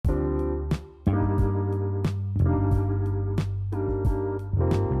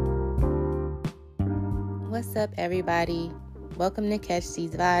What's up, everybody? Welcome to Catch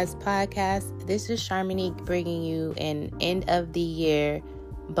These Vibes podcast. This is Sharmonique bringing you an end of the year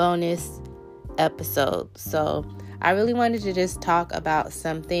bonus episode. So I really wanted to just talk about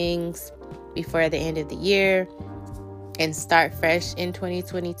some things before the end of the year and start fresh in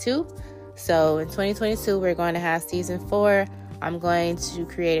 2022. So in 2022, we're going to have season 4. I'm going to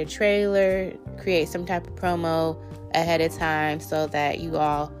create a trailer, create some type of promo ahead of time so that you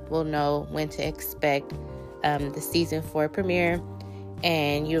all will know when to expect the season 4 premiere,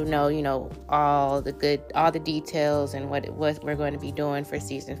 and you'll know all the details and what we're going to be doing for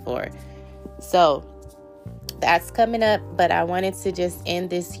season 4. So that's coming up, but I wanted to just end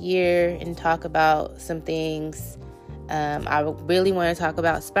this year and talk about some things. I really want to talk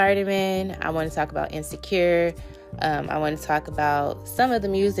about Spider-Man. I want to talk about Insecure. I want to talk about some of the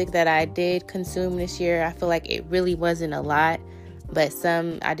music that I did consume this year. I feel like it really wasn't a lot, but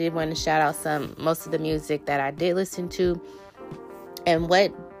I did want to shout out most of the music that I did listen to. And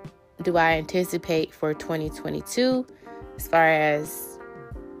what do I anticipate for 2022 as far as,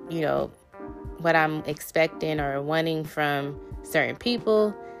 what I'm expecting or wanting from certain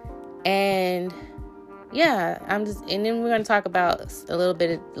people. And yeah, and then we're going to talk about a little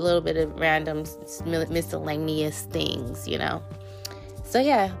bit of random miscellaneous things, So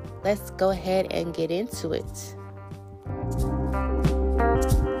yeah, let's go ahead and get into it.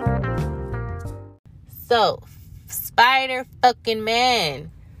 So,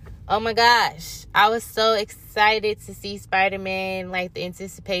 Spider-fucking-Man. Oh my gosh. I was so excited to see Spider-Man. Like, the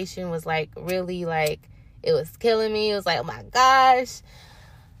anticipation was really it was killing me. It was like, oh my gosh.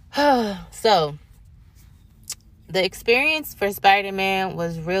 So, the experience for Spider-Man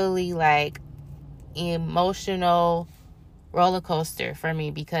was really emotional roller coaster for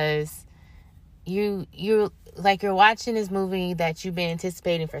me, because you're watching this movie that you've been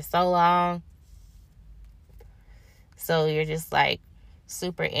anticipating for so long. So you're just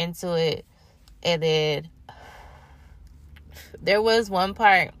super into it. And then there was one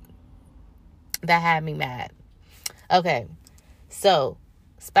part that had me mad. Okay. So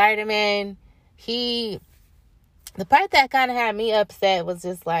Spider-Man, the part that kind of had me upset was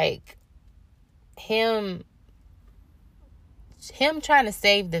just him trying to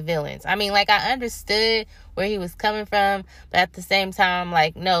save the villains. I mean, I understood where he was coming from, but at the same time,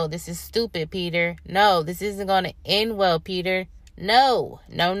 no, this is stupid, Peter. No, this isn't going to end well, Peter. No.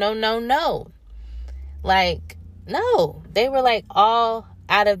 No. They were all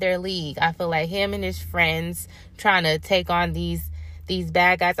out of their league. I feel like him and his friends trying to take on these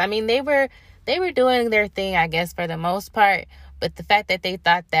bad guys. I mean, they were doing their thing, I guess, for the most part. But the fact that they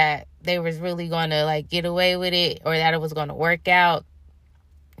thought that they was really going to get away with it, or that it was going to work out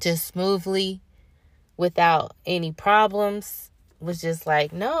just smoothly without any problems, was just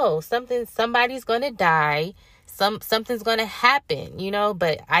no, somebody's going to die. Something's going to happen,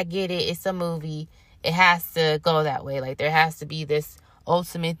 but I get it. It's a movie. It has to go that way. There has to be this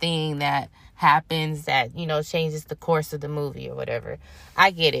ultimate thing that happens that, changes the course of the movie or whatever.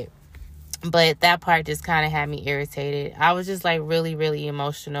 I get it. But that part just kind of had me irritated. I was just really, really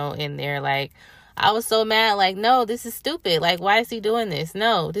emotional in there. I was so mad. No, this is stupid. Why is he doing this?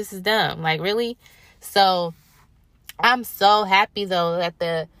 No, this is dumb. Really? So I'm so happy though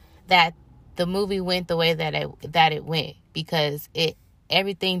that the movie went the way that it went, because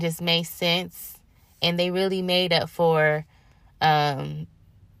everything just made sense, and they really made up for me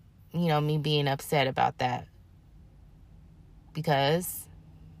being upset about that, because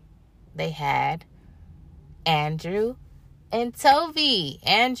they had Andrew and Toby.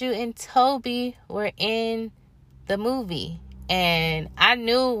 Andrew and Toby were in the movie. And I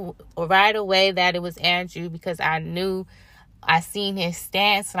knew right away that it was Andrew, because I seen his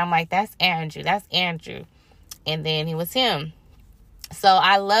stance, and I'm like, that's Andrew. And then it was him. So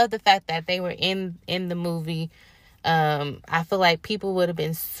I love the fact that they were in the movie. I feel like people would have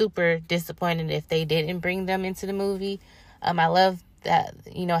been super disappointed if they didn't bring them into the movie. I love that,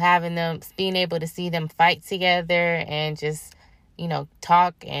 having them, being able to see them fight together and just,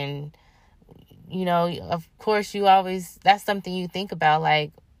 talk. And, of course that's something you think about,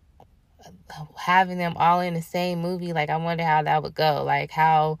 having them all in the same movie. I wonder how that would go.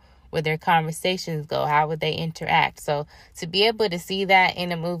 How would their conversations go? How would they interact? So to be able to see that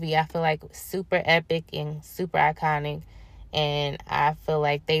in a movie, I feel like super epic and super iconic. And I feel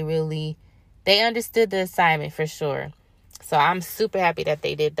like they understood the assignment for sure. So I'm super happy that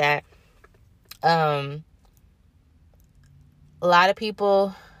they did that. A lot of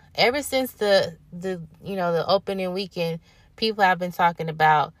people, ever since the opening weekend, people have been talking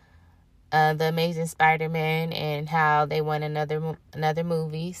about The Amazing Spider-Man, and how they won another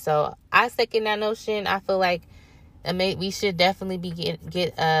movie. So I second that notion. I feel like we should definitely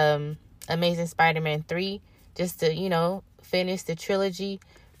get Amazing Spider-Man 3 just to finish the trilogy,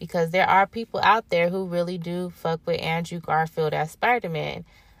 because there are people out there who really do fuck with Andrew Garfield as Spider-Man.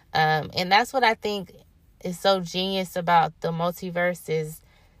 And that's what I think is so genius about the multiverse, is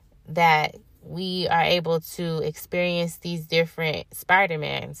that we are able to experience these different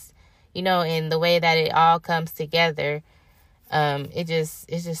Spider-Mans, in the way that it all comes together. It's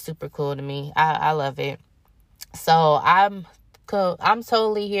just super cool to me. I love it. So I'm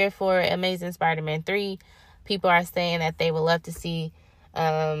totally here for Amazing Spider-Man 3. People are saying that they would love to see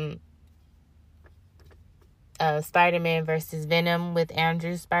Spider-Man versus Venom with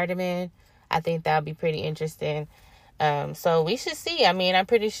Andrew Spider-Man. I think that would be pretty interesting. So we should see. I mean, I'm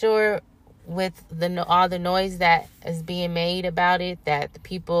pretty sure with all the noise that is being made about it, that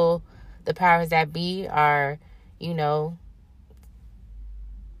the powers that be are,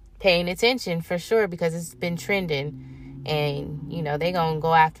 paying attention for sure, because it's been trending, and they gonna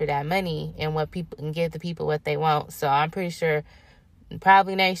go after that money and give the people what they want. So I'm pretty sure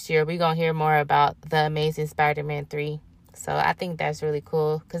probably next year we're gonna hear more about the Amazing Spider-Man 3. So I think that's really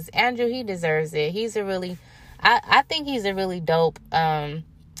cool, because Andrew, he deserves it. I think he's a really dope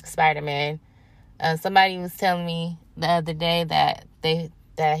Spider-Man. Somebody was telling me the other day that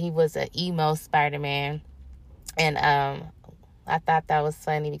he was an emo Spider-Man, and I thought that was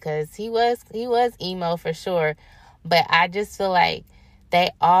funny, because he was emo for sure, but I just feel like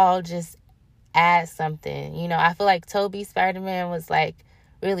they all just add something. I feel like Tobey Spider-Man was like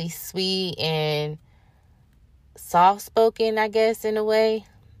really sweet and soft-spoken, I guess, in a way.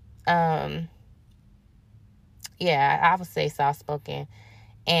 Yeah, I would say soft-spoken.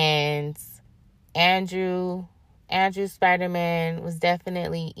 And Andrew Spider-Man was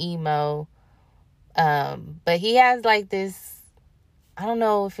definitely emo. But he has like this, I don't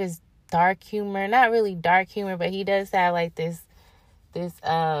know if it's dark humor, not really dark humor, but he does have like this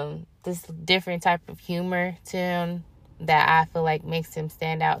different type of humor to him that I feel like makes him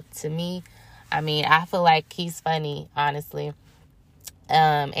stand out to me. I mean, I feel like he's funny, honestly.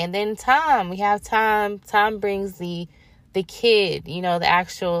 And then Tom, we have Tom. Tom brings the kid, the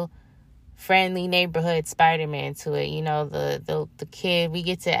actual friendly neighborhood Spider-Man to it. The kid, we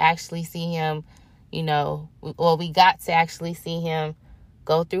get to actually see him, we got to actually see him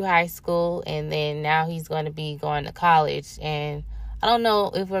go through high school, and then now he's going to be going to college. And I don't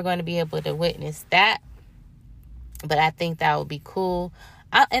know if we're going to be able to witness that, but I think that would be cool.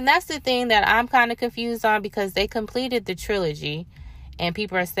 And that's the thing that I'm kind of confused on, because they completed the trilogy, and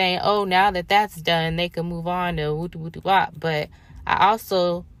people are saying, oh, now that that's done, they can move on to woo-woo-wop. But I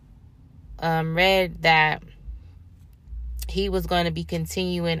also read that he was going to be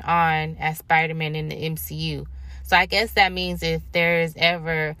continuing on as Spider-Man in the MCU. So I guess that means if there's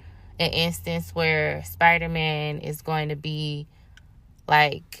ever an instance where Spider-Man is going to be,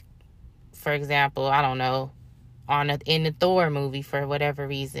 like, for example, I don't know, in the Thor movie for whatever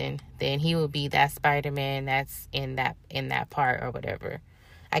reason, then he will be that Spider-Man that's in that part or whatever.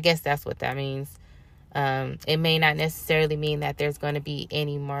 I guess that's what that means. It may not necessarily mean that there's going to be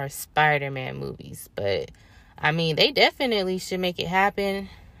any more Spider-Man movies, but I mean, they definitely should make it happen.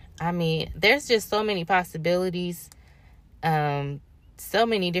 I mean, there's just so many possibilities, so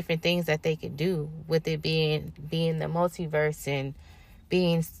many different things that they could do with it being the multiverse, and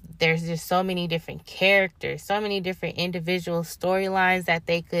there's just so many different characters, so many different individual storylines that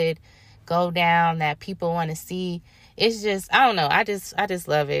they could go down that people want to see. It's just, I don't know, I just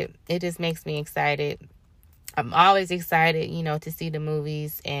love it. It just makes me excited. I'm always excited, to see the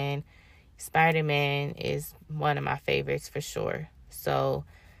movies, and Spider-Man is one of my favorites for sure. So,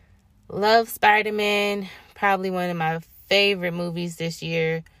 love Spider-Man. Probably one of my favorite movies this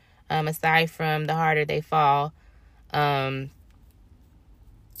year, aside from The Harder They Fall.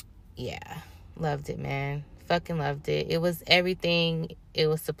 Yeah, loved it, man. Fucking loved it. It was everything it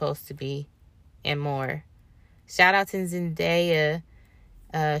was supposed to be and more. Shout out to Zendaya.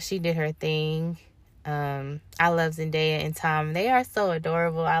 She did her thing. I love Zendaya and Tom. They are so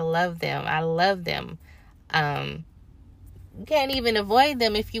adorable. I love them. You can't even avoid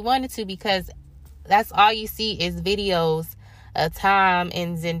them if you wanted to, because that's all you see is videos of Tom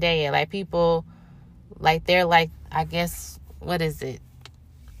and Zendaya. Like, people, like, they're like, I guess, what is it?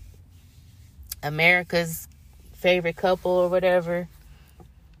 America's favorite couple or whatever.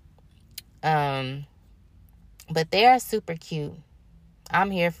 But they are super cute. I'm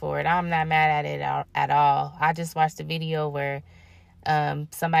here for it. I'm not mad at it at all. I just watched a video where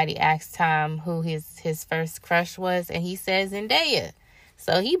somebody asked Tom who his first crush was, and he says Zendaya.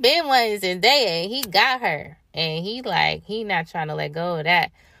 So he been wanting Zendaya, and he got her. And he not trying to let go of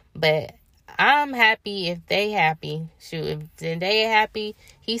that. But I'm happy if they happy. Shoot, if Zendaya happy,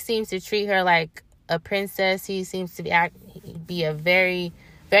 he seems to treat her like a princess. He seems to be a very,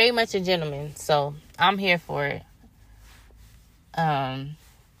 very much a gentleman. So I'm here for it. And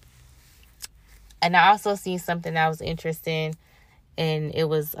I also seen something that was interesting, and it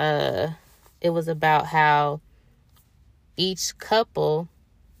was about how each couple,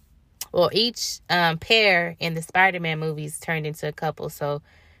 or each pair in the Spider-Man movies turned into a couple. So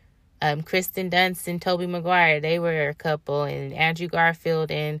Kristen Dunst and Tobey Maguire, they were a couple, and Andrew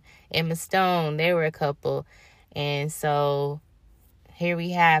Garfield and Emma Stone, they were a couple. And so here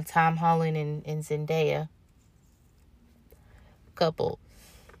we have Tom Holland and Zendaya couple.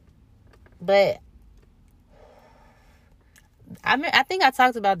 But I think I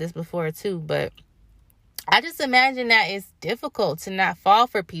talked about this before too, but I just imagine that it's difficult to not fall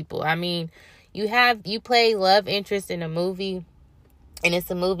for people. I mean, you play love interest in a movie, and it's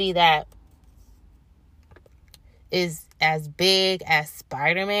a movie that is as big as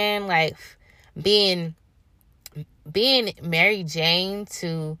Spider-Man. Like being Mary Jane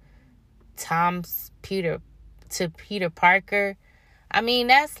to Peter Parker. I mean,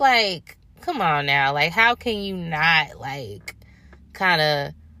 that's like, come on now. Like, how can you not like kind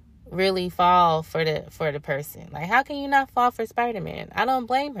of really fall for the person? Like, how can you not fall for Spider-Man? I don't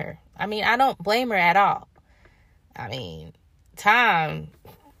blame her. I mean, I don't blame her at all. I mean, Tom,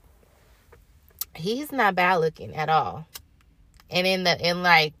 he's not bad looking at all. And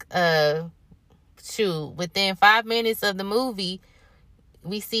within 5 minutes of the movie,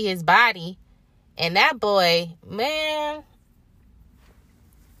 we see his body, and that boy, man,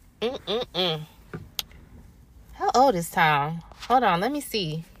 how old is Tom? Hold on, let me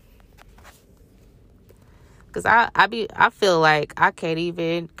see. Cause I feel like I can't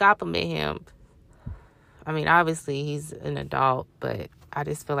even compliment him. I mean, obviously he's an adult, but I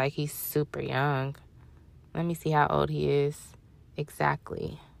just feel like he's super young. Let me see how old he is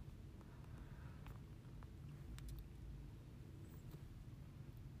exactly.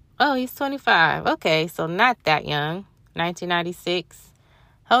 Oh, he's 25. Okay, so not that young. 1996.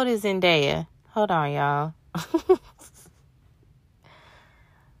 How old is Zendaya? Hold on, y'all.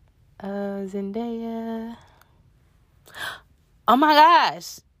 Zendaya. Oh my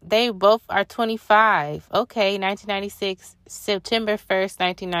gosh. They both are 25. Okay, 1996. September 1st,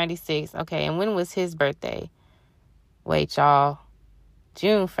 1996. Okay, and when was his birthday? Wait, y'all.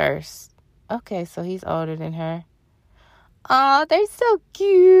 June 1st. Okay, so he's older than her. Aw, they're so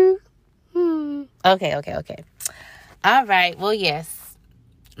cute. Okay. All right, well, yes.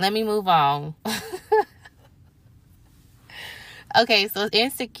 Let me move on. Okay, so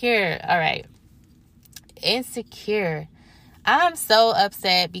Insecure. All right. Insecure. I'm so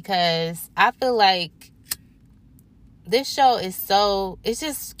upset because I feel like this show it's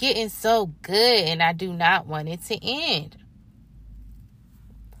just getting so good, and I do not want it to end.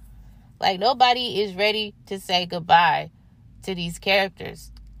 Like, nobody is ready to say goodbye to these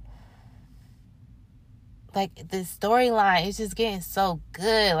characters. Like, the storyline is just getting so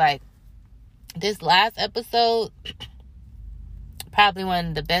good. Like, this last episode, probably one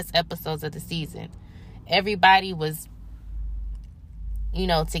of the best episodes of the season. Everybody was,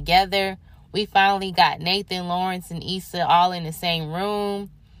 together. We finally got Nathan, Lawrence, and Issa all in the same room.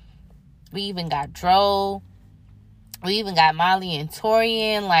 We even got Dro. We even got Molly and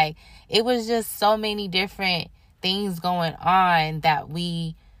Torian. Like, it was just so many different things going on that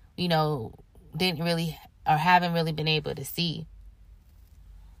we, didn't really or haven't really been able to see.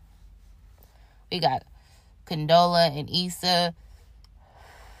 We got Condola and Issa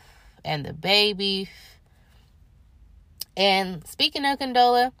and the baby. And speaking of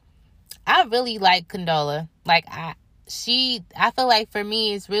Condola, I really like Condola. Like, I feel like for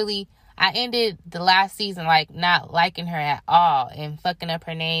me, it's really, I ended the last season like not liking her at all and fucking up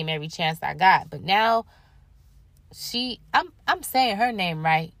her name every chance I got. But now I'm saying her name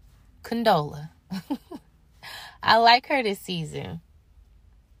right, Condola. I like her this season.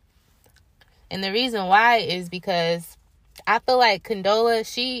 And the reason why is because I feel like Condola,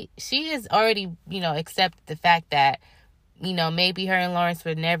 she has already, accepted the fact that, maybe her and Lawrence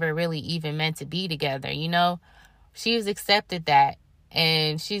were never really even meant to be together, She's accepted that.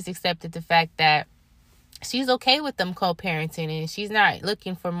 And she's accepted the fact that she's okay with them co-parenting, and she's not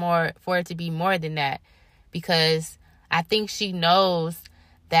looking for it to be more than that, because I think she knows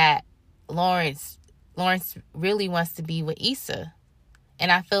that Lawrence really wants to be with Issa.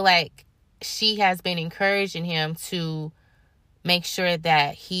 And I feel like she has been encouraging him to make sure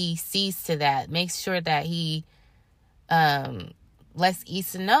that he sees to that, makes sure that he lets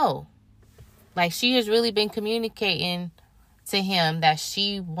Issa know. Like, she has really been communicating to him that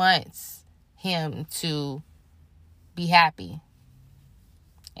she wants him to be happy.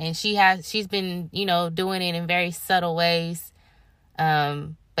 And she's been, doing it in very subtle ways.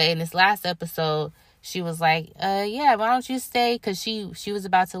 But in this last episode, she was like, yeah, why don't you stay? Because she was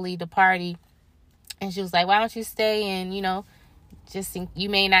about to leave the party. And she was like, why don't you stay and, you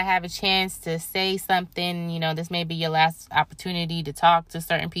may not have a chance to say something. This may be your last opportunity to talk to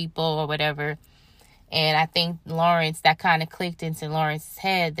certain people or whatever. And I think that kind of clicked into Lawrence's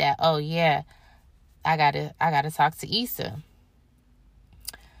head that, oh yeah, I gotta talk to Issa.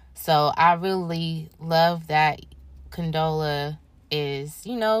 So I really love that Condola is,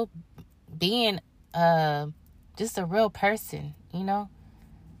 being just a real person,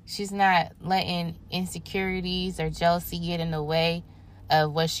 She's not letting insecurities or jealousy get in the way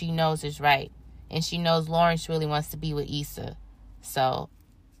of what she knows is right. And she knows Lawrence really wants to be with Issa. So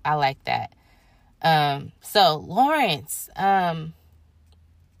I like that. So Lawrence,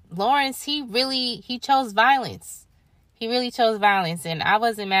 he chose violence. He really chose violence, and I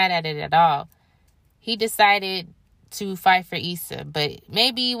wasn't mad at it at all. He decided to fight for Issa, but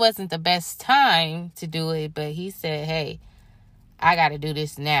maybe it wasn't the best time to do it, but he said, hey, I got to do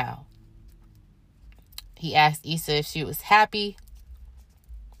this now. He asked Issa if she was happy.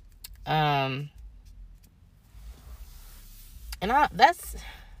 People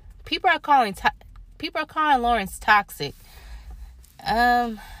are calling Lawrence toxic.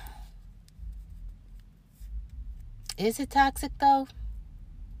 Is it toxic though?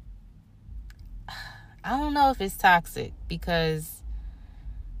 I don't know if it's toxic because,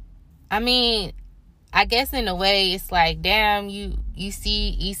 I guess in a way it's like, damn, you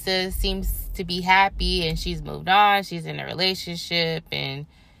see Issa seems to be happy and she's moved on. She's in a relationship and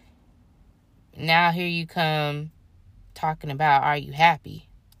now here you come talking about, are you happy?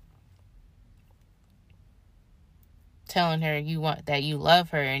 Telling her you love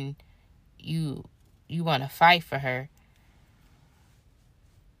her and you want to fight for her.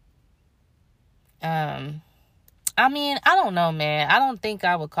 I don't know, man. I don't think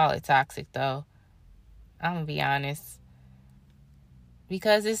I would call it toxic though. I'm gonna be honest.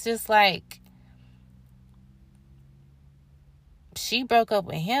 Because it's just like she broke up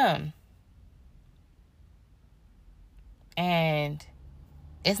with him. And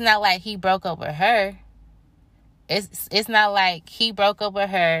it's not like he broke up with her. It's not like he broke up with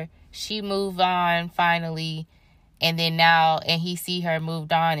her, she moved on finally, and then he see her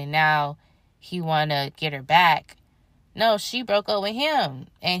moved on and now he want to get her back. No, she broke up with him.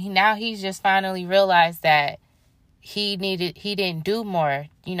 And now he's just finally realized that he didn't do more.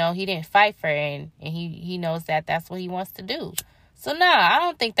 He didn't fight for her, and he knows that that's what he wants to do. So nah, I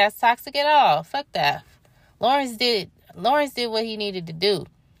don't think that's toxic at all. Fuck that. Lawrence did what he needed to do.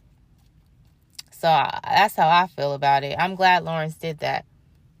 So that's how I feel about it. I'm glad Lawrence did that.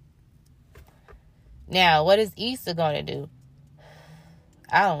 Now, what is Issa going to do?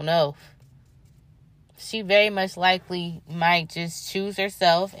 I don't know. She very much likely might just choose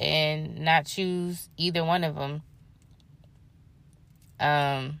herself and not choose either one of them.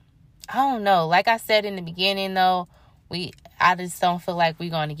 I don't know. Like I said in the beginning, though, I just don't feel like we're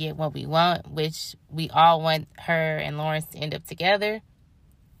going to get what we want, which we all want her and Lawrence to end up together.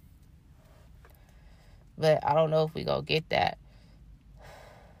 But I don't know if we gonna get that.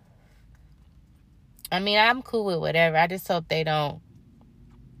 I'm cool with whatever. I just hope they don't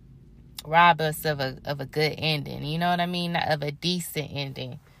rob us of a good ending. You know what I mean? Of a decent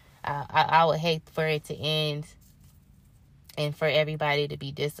ending. I would hate for it to end and for everybody to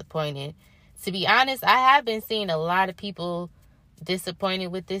be disappointed. To be honest, I have been seeing a lot of people disappointed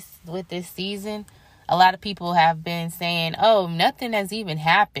with this season. A lot of people have been saying, "Oh, nothing has even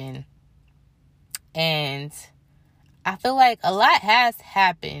happened." And I feel like a lot has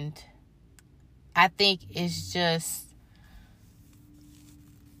happened. I think it's just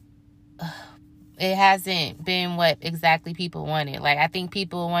it hasn't been what exactly people wanted. Like, I think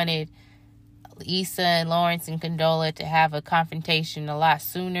people wanted Issa and Lawrence and Condola to have a confrontation a lot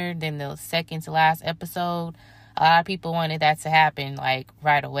sooner than the second to last episode. A lot of people wanted that to happen, like,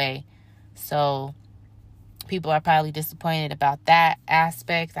 right away. So people are probably disappointed about that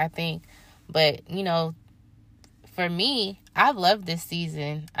aspect, I think. But, for me, I've loved this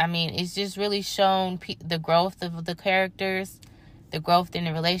season. It's just really shown the growth of the characters, the growth in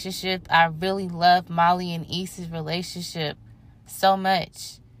the relationship. I really love Molly and Issa's relationship so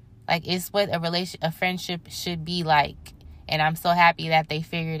much. Like, it's what a friendship should be like. And I'm so happy that they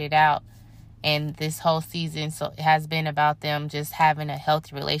figured it out. And this whole season has been about them just having a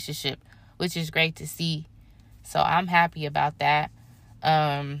healthy relationship, which is great to see. So I'm happy about that.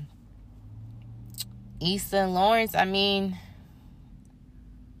 Issa and Lawrence, I mean,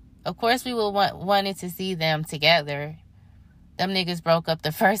 of course we wanted to see them together. Them niggas broke up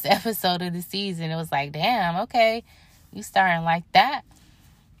the first episode of the season. It was like, damn, okay, you starting like that.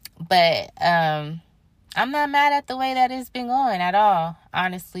 But I'm not mad at the way that it's been going at all,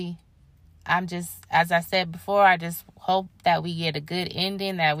 honestly. I'm just, as I said before, I just hope that we get a good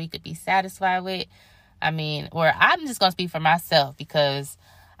ending that we could be satisfied with. I mean, or I'm just going to speak for myself, because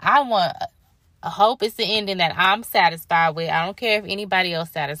I hope it's the ending that I'm satisfied with. I don't care if anybody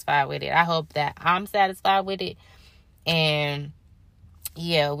else satisfied with it. I hope that I'm satisfied with it. And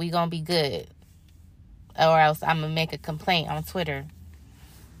yeah, we going to be good. Or else I'm going to make a complaint on Twitter.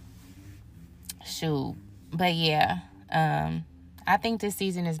 Shoot. But yeah, I think this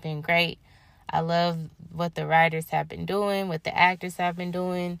season has been great. I love what the writers have been doing, what the actors have been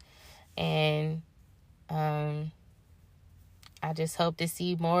doing. And I just hope to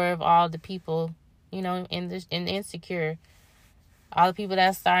see more of all the people, you know, in Insecure. All the people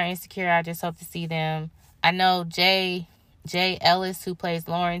that star Insecure, I just hope to see them. I know Jay Ellis, who plays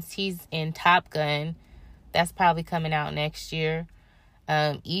Lawrence, he's in Top Gun. That's probably coming out next year.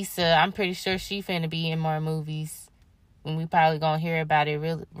 Issa, I'm pretty sure she finna be in more movies, and we probably gonna hear about it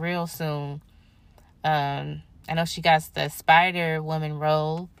real soon. I know she got the Spider-Woman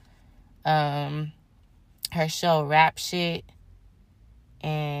role. Her show Rap Shit.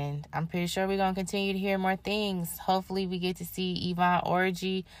 And I'm pretty sure we're going to continue to hear more things. Hopefully we get to see Yvonne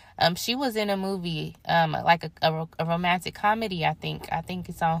Orji. She was in a movie, like a romantic comedy, I think. I think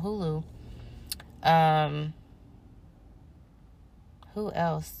it's on Hulu. Who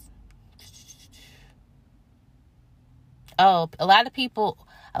else? Oh, a lot of people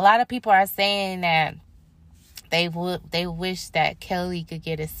are saying that they wish that Kelly could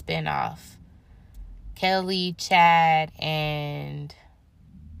get a spinoff. Kelly, Chad, and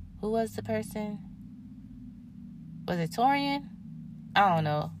who was the person? Was it Torian? I don't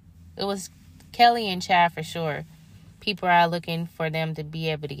know. It was Kelly and Chad for sure. People are looking for them to be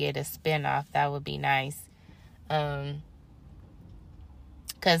able to get a spinoff. That would be nice. Because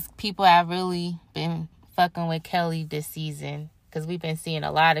people have really been fucking with Kelly this season. Because we've been seeing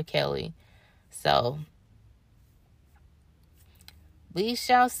a lot of Kelly. So, we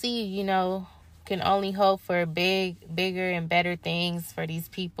shall see, you know. Can only hope for bigger and better things for these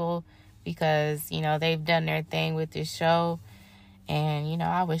people. Because, you know, they've done their thing with this show. And, you know,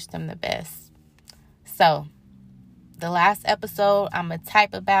 I wish them the best. So, the last episode, I'm going to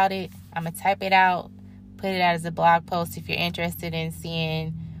type about it. I'm going to type it out. Put it out as a blog post if you're interested in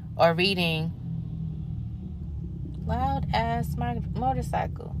seeing or reading. Loud ass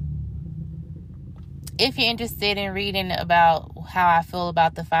motorcycle. If you're interested in reading about how I feel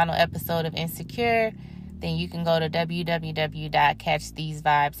about the final episode of Insecure, then you can go to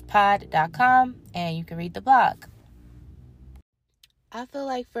www.catchthesevibespod.com and you can read the blog. I feel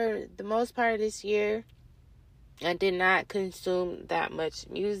like for the most part of this year, I did not consume that much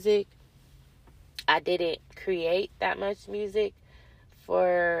music. I didn't create that much music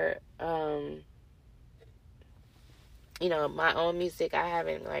for, you know, my own music. I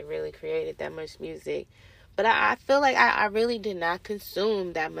haven't, like, really created that much music. But I feel like I really did not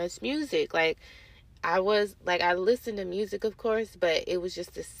consume that much music. Like, I listened to music, of course, but it was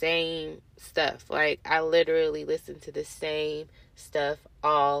just the same stuff. Like, I literally listened to the same stuff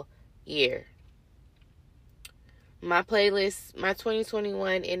all year. My playlist, my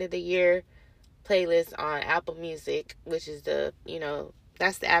 2021 end of the year playlist on Apple Music, which is the, you know,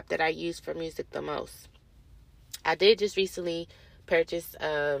 that's the app that I use for music the most. I did just recently purchase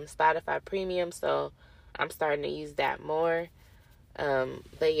Spotify Premium, so I'm starting to use that more.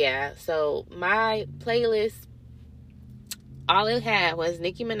 But yeah, so my playlist, all it had was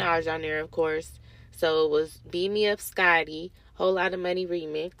Nicki Minaj on there, of course. So it was Beat Me Up Scotty, Whole Lot of Money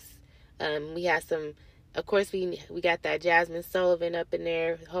remix. We had some, of course, we got that Jasmine Sullivan up in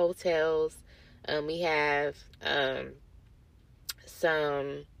there, Hotels. We have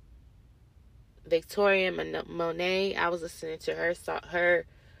some Victoria Monet. I was listening to her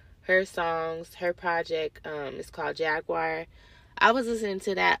songs. Her project is called Jaguar. I was listening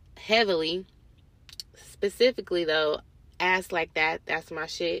to that heavily. Specifically, though, Ass Like That, that's my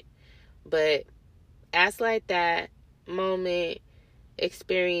shit. But Ass Like That, Moment,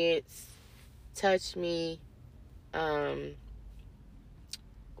 Experience, Touch Me,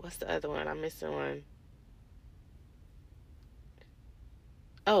 what's the other one? I'm missing one.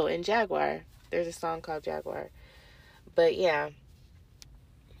 Oh, and Jaguar. There's a song called Jaguar. But yeah,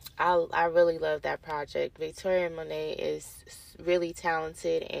 I really love that project. Victoria Monet is really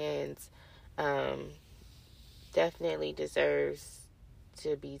talented and definitely deserves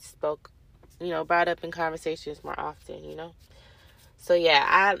to be brought up in conversations more often, So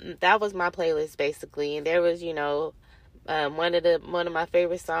yeah, that was my playlist basically, and there was, one of my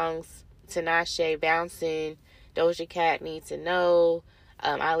favorite songs, Tinashe, Bouncing, Doja Cat, Need to Know.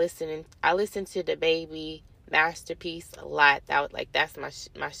 I listened to the Baby, Masterpiece a lot. That's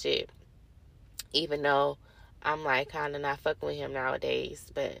my shit. Even though I'm like kind of not fucking with him nowadays,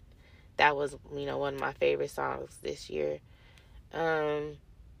 but that was one of my favorite songs this year. And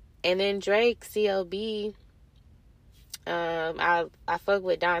then Drake, CLB. I fuck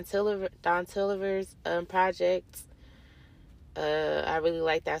with Don Toliver's project. I really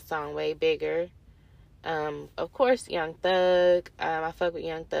like that song, Way Bigger. Of course, Young Thug. I fuck with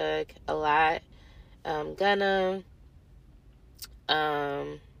Young Thug a lot. Gunna.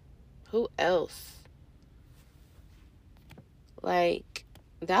 Who else? Like,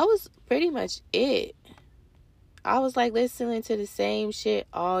 that was pretty much it. I was like listening to the same shit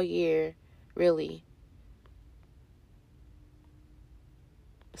all year, really.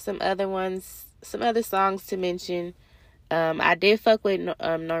 Some other songs to mention. I did fuck with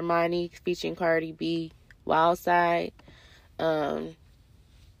Normani featuring Cardi B, Wild Side. I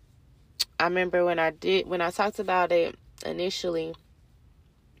remember when I talked about it initially,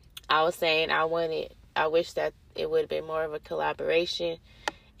 I was saying I wish that it would have been more of a collaboration,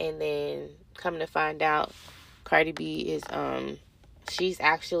 and then come to find out, Cardi B is she's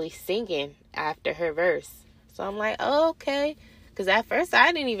actually singing after her verse. So I'm like, oh, okay. Because at first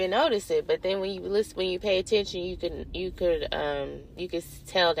I didn't even notice it, but then when you pay attention, you could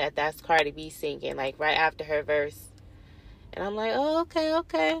tell that that's Cardi B singing like right after her verse, and I'm like, oh,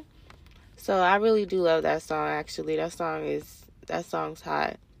 okay. So I really do love that song. Actually, that song's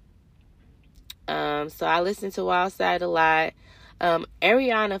hot. So I listen to Wild Side a lot.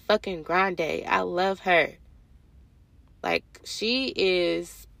 Ariana fucking Grande, I love her. Like, she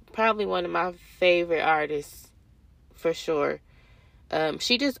is probably one of my favorite artists for sure.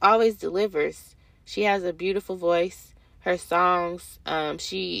 She just always delivers. She has a beautiful voice. Her songs,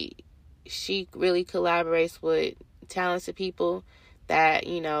 she really collaborates with talented people that,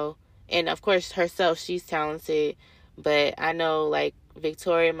 and of course herself, she's talented. But I know like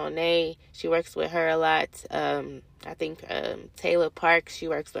Victoria Monet, she works with her a lot. I think Taylor Parks, she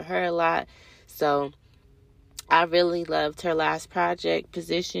works with her a lot. So I really loved her last project,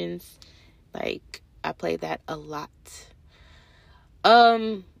 Positions. Like, I played that a lot.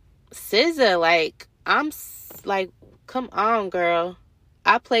 SZA, like, I'm like, come on, girl.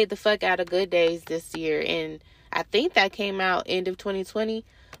 I played the fuck out of Good Days this year, and I think that came out end of 2020,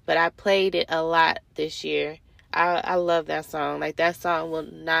 but I played it a lot this year. I love that song. Like, that song will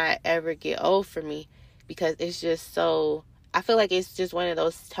not ever get old for me, because it's just so, I feel like it's just one of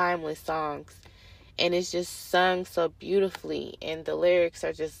those timeless songs, and it's just sung so beautifully, and the lyrics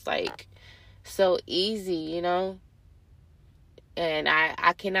are just like so easy, and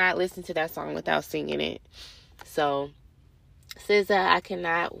I cannot listen to that song without singing it. So SZA, I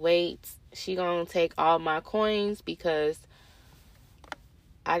cannot wait. She gonna take all my coins, because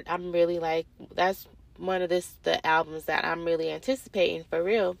I'm really like, that's one of the albums that I'm really anticipating for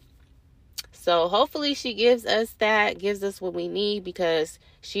real. So hopefully she gives us what we need, because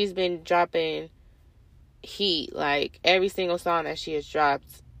she's been dropping heat. Like, every single song that she has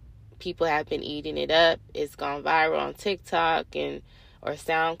dropped, people have been eating it up. It's gone viral on TikTok or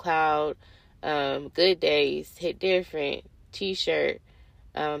SoundCloud. Good Days, Hit Different, T-shirt,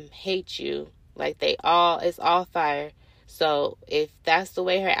 Hate You. Like, it's all fire. So if that's the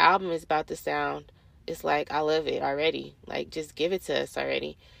way her album is about to sound, it's like, I love it already. Like, just give it to us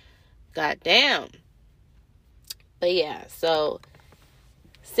already. God damn. But yeah, so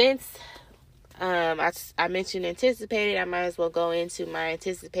since I mentioned anticipated, I might as well go into my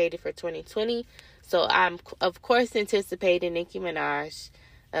anticipated for 2020. So I'm, of course, anticipating Nicki Minaj.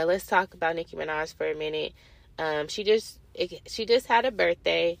 Let's talk about Nicki Minaj for a minute. She just had a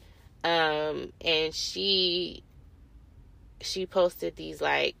birthday, and she posted these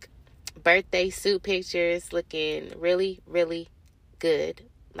like birthday suit pictures looking really, really good,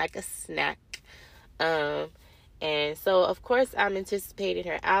 like a snack. And so of course I'm anticipating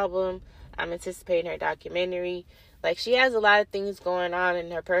her album. I'm anticipating her documentary. Like, she has a lot of things going on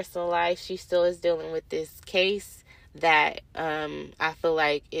in her personal life. She still is dealing with this case that I feel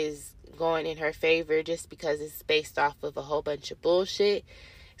like is going in her favor, just because it's based off of a whole bunch of bullshit.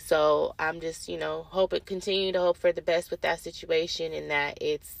 So I'm just, continue to hope for the best with that situation, and that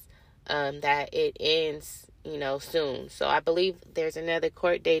that it ends, soon. So I believe there's another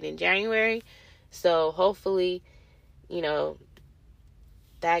court date in January. So hopefully,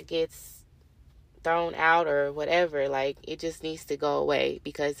 that gets thrown out or whatever. Like, it just needs to go away,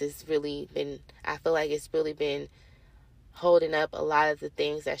 because it's really been, I feel like it's really been holding up a lot of the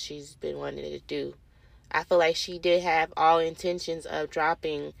things that she's been wanting to do. I feel like she did have all intentions of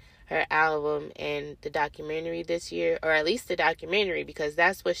dropping her album and the documentary this year, or at least the documentary, because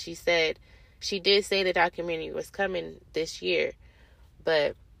that's what she said. She did say the documentary was coming this year,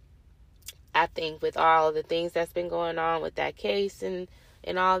 but I think with all the things that's been going on with that case and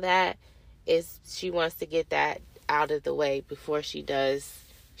all that, is she wants to get that out of the way before she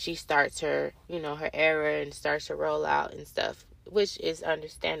starts her, her era and starts to roll out and stuff, which is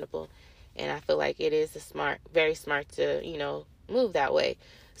understandable. And I feel like it is very smart to, move that way.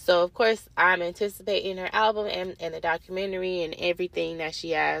 So, of course, I'm anticipating her album and the documentary and everything that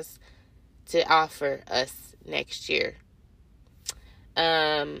she has to offer us next year.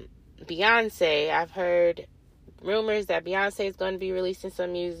 Beyonce, I've heard rumors that Beyonce is going to be releasing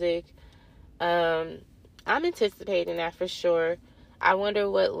some music. I'm anticipating that for sure. I wonder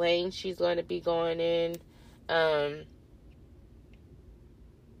what lane she's going to be going in.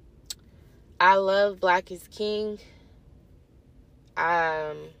 I love Black is King.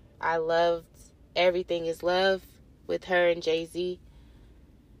 I loved Everything is Love with her and Jay-Z.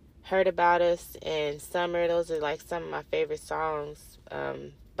 Heard About Us and Summer. Those are like some of my favorite songs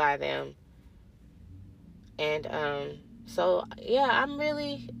by them. And so yeah, I'm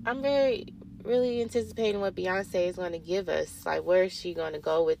very really anticipating what Beyonce is going to give us. Like, where is she going to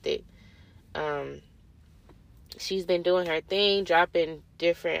go with it? She's been doing her thing, dropping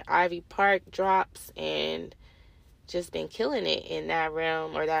different Ivy Park drops, and just been killing it in that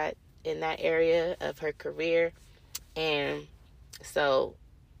realm, or in that area of her career. And so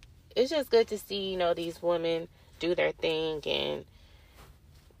it's just good to see, these women do their thing and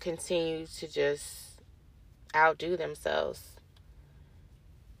continue to just outdo themselves.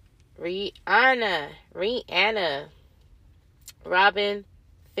 Rihanna, Robin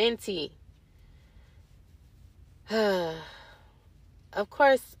Fenty. Of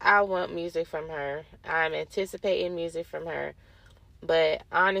course, I want music from her. I'm anticipating music from her. But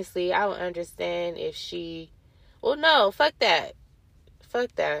honestly, I would understand if she... Well, no, fuck that.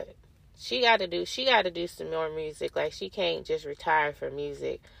 She gotta do some more music. Like, she can't just retire from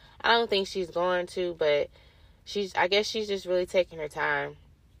music. I don't think she's going to, but I guess she's just really taking her time.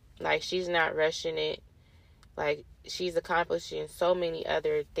 Like, she's not rushing it. Like, she's accomplishing so many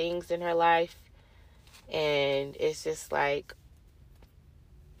other things in her life. And it's just like,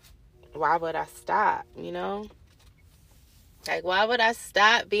 why would I stop, Like, why would I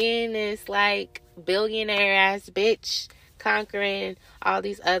stop being this, like, billionaire-ass bitch conquering all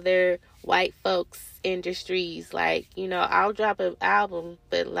these other white folks' industries? Like, I'll drop an album,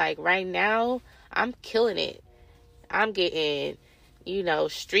 but, like, right now, I'm killing it. I'm getting,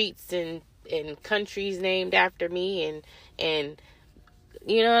 streets and countries named after me and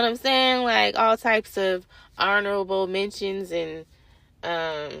you know what I'm saying? Like, all types of honorable mentions and,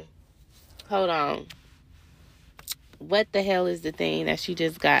 hold on. What the hell is the thing that she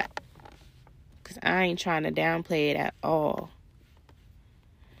just got? Because I ain't trying to downplay it at all.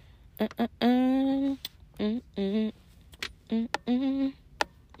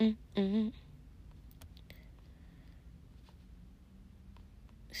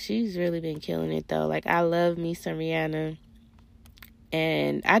 She's really been killing it, though. Like, I love me some Rihanna.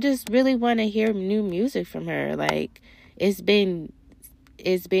 And I just really want to hear new music from her. Like, it's been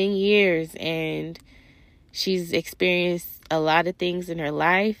years, and she's experienced a lot of things in her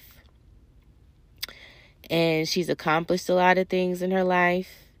life, and she's accomplished a lot of things in her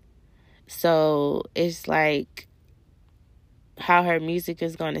life. So it's like, how her music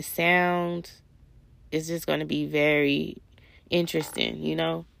is going to sound is just going to be very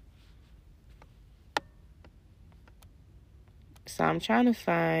interesting, So I'm trying to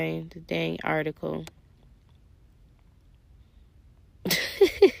find the dang article.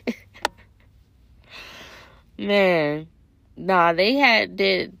 Man, nah, they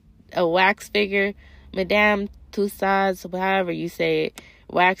did a wax figure, Madame Tussauds, however you say it,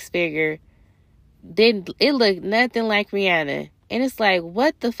 wax figure. It looked nothing like Rihanna, and it's like,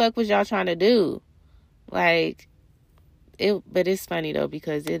 what the fuck was y'all trying to do? Like, but it's funny though,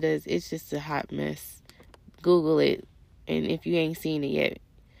 because it's just a hot mess. Google it, and if you ain't seen it yet,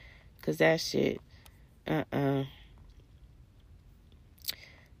 because that shit,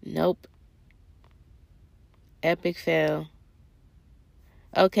 nope. Epic fail.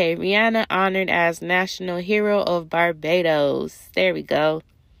 Okay, Rihanna honored as National Hero of Barbados. There we go.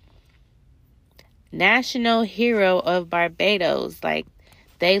 National Hero of Barbados. Like,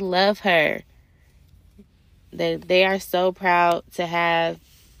 they love her. They are so proud to have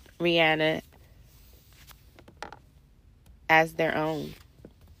Rihanna as their own.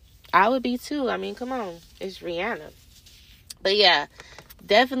 I would be too. I mean, come on. It's Rihanna. But yeah,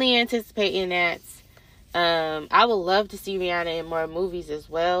 definitely anticipating that. I would love to see Rihanna in more movies as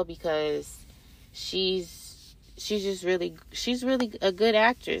well, because she's really a good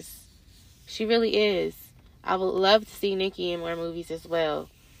actress. She really is. I would love to see Nicki in more movies as well.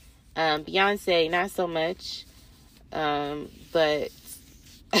 Beyonce, not so much. But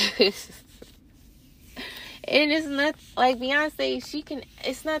and it's not like Beyonce,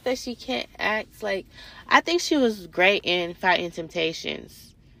 it's not that she can't act. Like, I think she was great in Fighting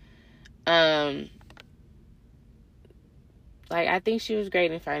Temptations. I think she was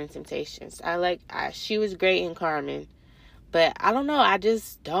great in Fighting Temptations. She was great in Carmen. But I don't know, I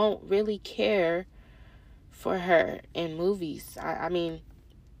just don't really care for her in movies. I mean,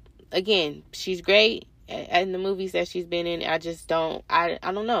 again, she's great in the movies that she's been in. I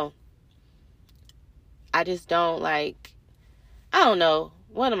don't know. I just don't I don't know.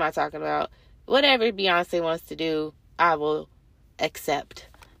 What am I talking about? Whatever Beyonce wants to do, I will accept.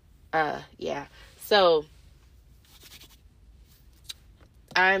 Yeah. So,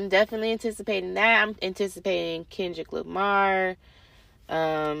 I'm definitely anticipating that. I'm anticipating Kendrick Lamar.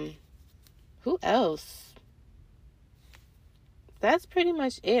 Who else? That's pretty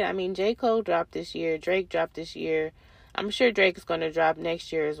much it. I mean, J. Cole dropped this year. Drake dropped this year. I'm sure Drake's going to drop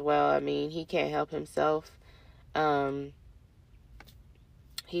next year as well. I mean, he can't help himself.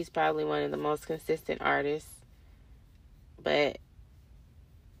 He's probably one of the most consistent artists. But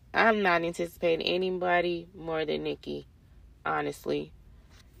I'm not anticipating anybody more than Nicki, honestly.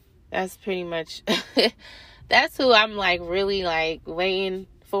 That's pretty much... that's who I'm, really, waiting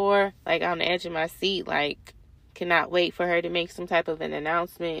for. On the edge of my seat. Cannot wait for her to make some type of an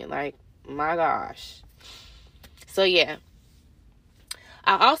announcement. My gosh. So, yeah.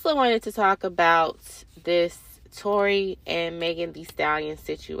 I also wanted to talk about this Tory and Megan Thee Stallion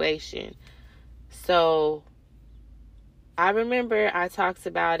situation. So, I remember I talked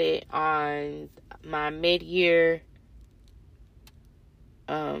about it on my mid-year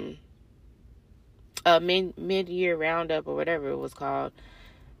mid-year roundup, or whatever it was called,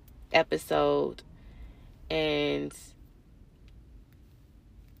 episode. And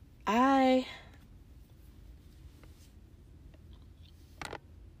I'm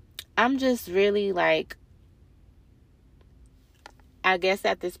just really I guess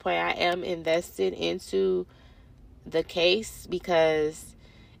at this point I am invested into the case, because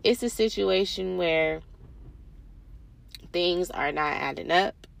it's a situation where things are not adding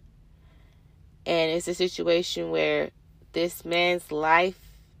up. And it's a situation where this man's life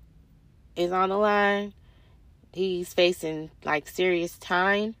is on the line. He's facing serious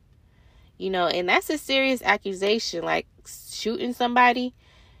time, and that's a serious accusation, shooting somebody.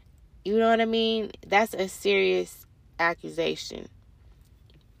 You know what I mean? That's a serious accusation.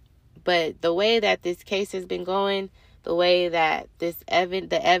 But the way that this case has been going, the way that the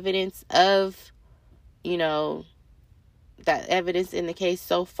evidence of, that evidence in the case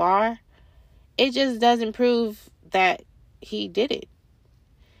so far, it just doesn't prove that he did it.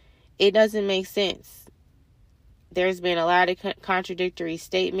 It doesn't make sense. There's been a lot of contradictory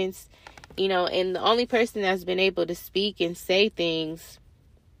statements, and the only person that's been able to speak and say things,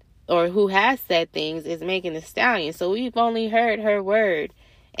 or who has said things, is Megan Thee Stallion. So we've only heard her word,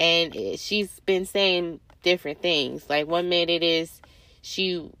 and she's been saying different things. 1 minute is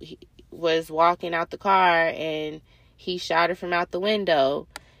she was walking out the car and he shot her from out the window.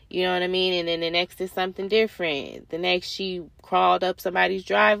 You know what I mean? And then the next is something different. The next, she crawled up somebody's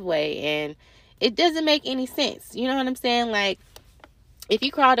driveway, and it doesn't make any sense. You know what I'm saying? If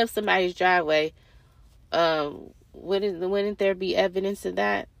you crawled up somebody's driveway, wouldn't there be evidence of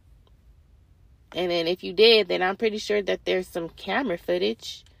that? And then if you did, then I'm pretty sure that there's some camera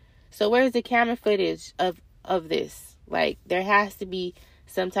footage. So where's the camera footage of this? There has to be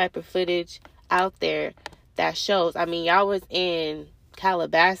some type of footage out there that shows. I mean, y'all was in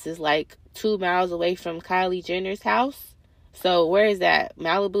Calabasas, 2 miles away from Kylie Jenner's house. So where is that?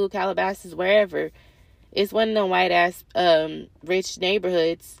 Malibu, Calabasas, wherever. It's one of them white ass rich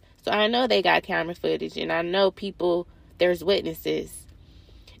neighborhoods. So I know they got camera footage, and I know there's witnesses.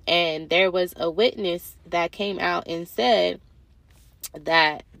 And there was a witness that came out and said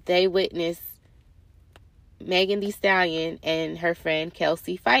that they witnessed Megan Thee Stallion and her friend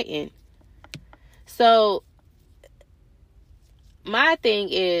Kelsey fighting. So my thing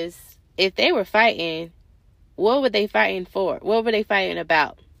is, if they were fighting, what were they fighting for? What were they fighting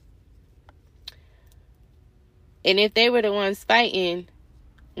about? And if they were the ones fighting,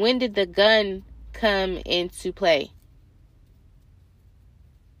 when did the gun come into play?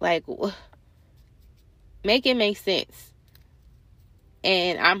 Make it make sense.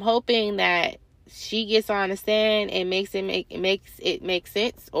 And I'm hoping that she gets on the stand and makes it make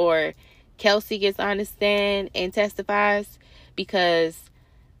sense, or Kelsey gets on the stand and testifies, because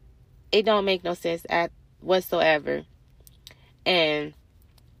it don't make no sense at whatsoever. And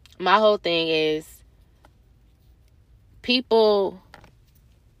my whole thing is, people,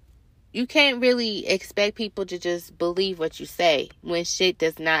 you can't really expect people to just believe what you say when shit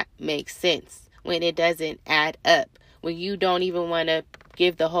does not make sense, when it doesn't add up, when you don't even want to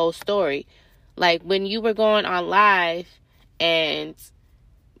give the whole story. Like when you were going on live and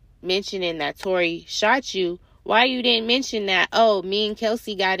mentioning that Tory shot you, why you didn't mention that, oh, me and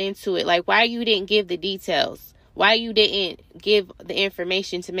Kelsey got into it? Like, why you didn't give the details? Why you didn't give the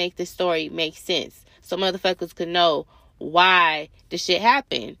information to make the story make sense, so motherfuckers could know why the shit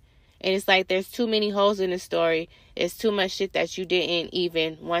happened? And it's like, there's too many holes in the story. It's too much shit that you didn't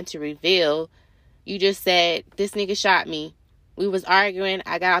even want to reveal. You just said, this nigga shot me. We was arguing.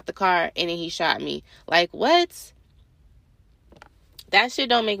 I got out the car and then he shot me. Like, what? That shit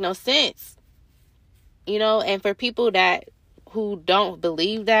don't make no sense. You know, and for people who don't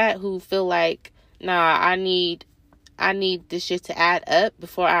believe that, who feel like, nah, I need this shit to add up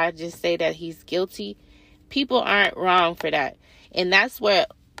before I just say that he's guilty, people aren't wrong for that. And that's the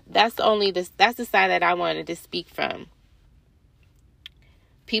side that I wanted to speak from.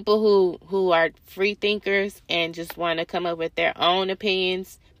 People who are free thinkers and just want to come up with their own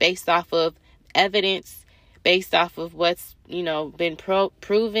opinions based off of evidence, based off of what's, been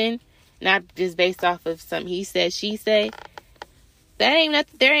proven, not just based off of some he said, she say. There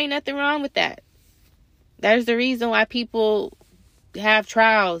ain't nothing wrong with that. There's the reason why people have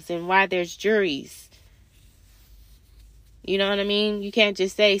trials and why there's juries. You know what I mean? You can't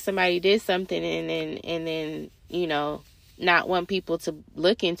just say somebody did something and then not want people to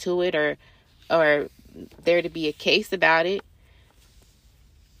look into it or there to be a case about it.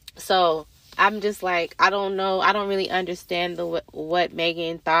 So I'm just like, I don't know. I don't really understand what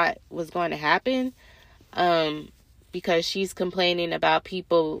Megan thought was going to happen, because she's complaining about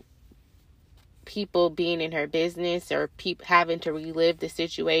people being in her business or having to relive the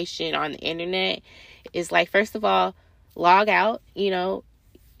situation on the internet. It's like, first of all, log out. You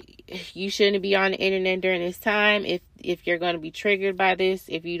shouldn't be on the internet during this time. If you're going to be triggered by this,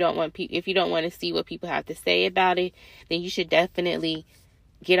 if you don't want to see what people have to say about it, then you should definitely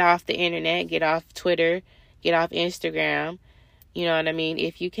get off the internet, get off Twitter, get off Instagram. You know what I mean?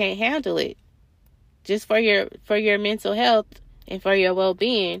 If you can't handle it, just for your mental health and for your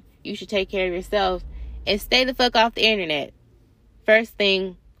well-being, you should take care of yourself and stay the fuck off the internet. First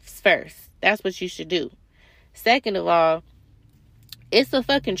thing first. That's what you should do. Second of all, it's a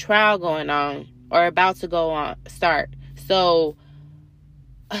fucking trial going on or about to start. So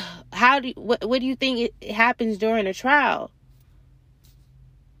what do you think it happens during a trial?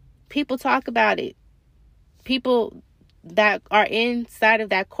 People talk about it. People that are inside of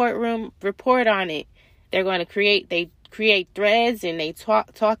that courtroom report on it. They're going to create threads and they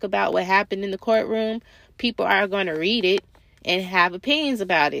talk about what happened in the courtroom. People are going to read it and have opinions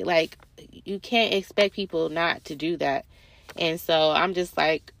about it. Like, you can't expect people not to do that. And so I'm just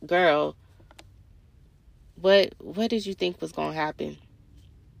like, girl, what did you think was going to happen?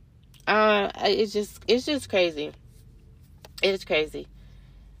 It's just crazy. It's crazy.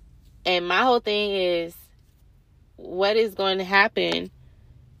 And my whole thing is, what is going to happen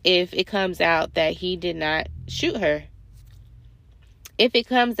if it comes out that he did not shoot her? If it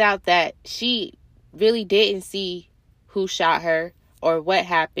comes out that she really didn't see who shot her or what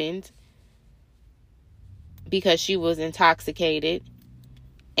happened because she was intoxicated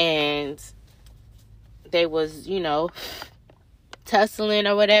and they was, tussling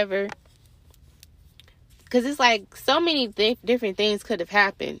or whatever. Because it's like so many different things could have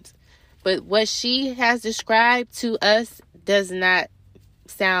happened. But what she has described to us does not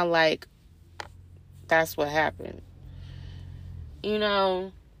sound like that's what happened.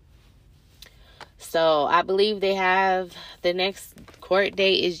 So I believe they have the next court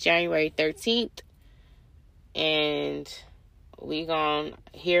date is January 13th. And we gonna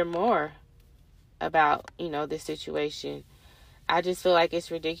hear more about, this situation. I just feel like it's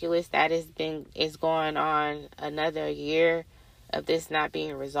ridiculous that it's going on another year of this not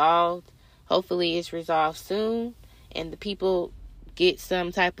being resolved. Hopefully it's resolved soon and the people get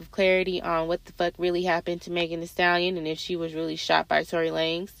some type of clarity on what the fuck really happened to Megan Thee Stallion and if she was really shot by Tory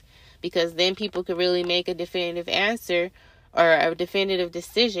Lanez, because then people could really make a definitive answer or a definitive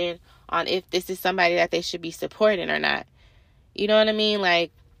decision on if this is somebody that they should be supporting or not. You know what I mean?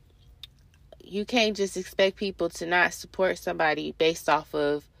 Like, you can't just expect people to not support somebody based off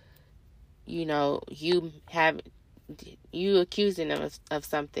of, you you accusing them of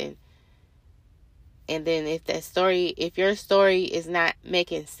something. And then if your story is not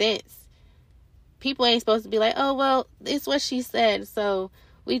making sense, people ain't supposed to be like, oh, well, it's what she said, so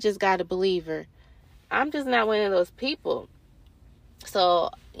we just got to believe her. I'm just not one of those people.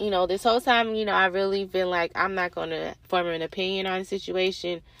 So, this whole time, I really been like, I'm not going to form an opinion on the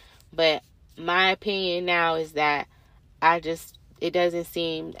situation. But my opinion now is that it doesn't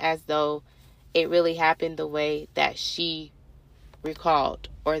seem as though it really happened the way that she recalled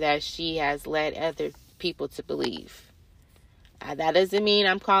or that she has led other people to believe. That doesn't mean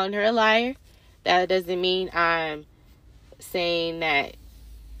I'm calling her a liar. That doesn't mean I'm saying that,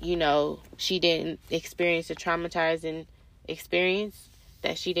 she didn't experience a traumatizing experience,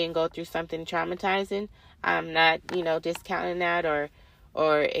 that she didn't go through something traumatizing. I'm not, discounting that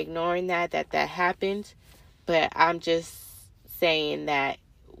or ignoring that happened. But I'm just saying that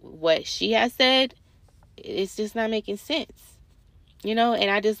what she has said, it's just not making sense. And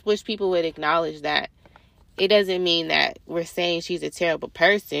I just wish people would acknowledge that. It doesn't mean that we're saying she's a terrible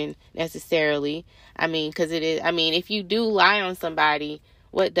person necessarily. Because it is. If you do lie on somebody,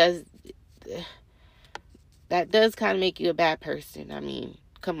 that does kind of make you a bad person.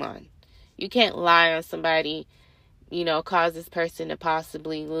 Come on. You can't lie on somebody, cause this person to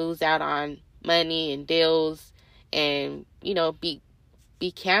possibly lose out on money and deals and,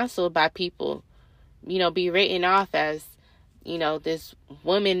 be canceled by people, be written off as, this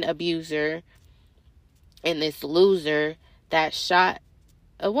woman abuser and this loser that shot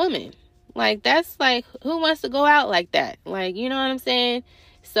a woman. Like, that's like, who wants to go out like that? Like, you know what I'm saying?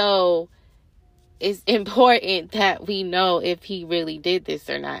 So it's important that we know if he really did this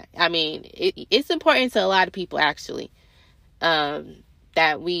or not. It's important to a lot of people, actually,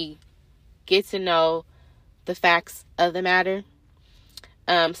 that we get to know the facts of the matter.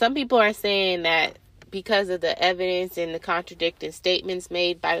 Some people are saying that because of the evidence and the contradicting statements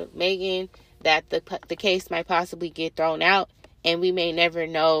made by Megan, that the case might possibly get thrown out and we may never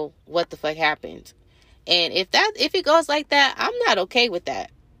know what the fuck happened. And if it goes like that, I'm not okay with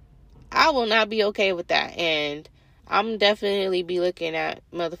that. I will not be okay with that. And I'm definitely be looking at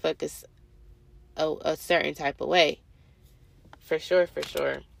motherfuckers a certain type of way. For sure.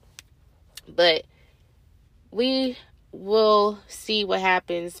 But we will see what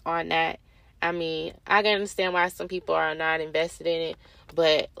happens on that. I can understand why some people are not invested in it.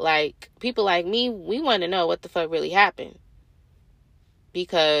 But, like, people like me, we want to know what the fuck really happened.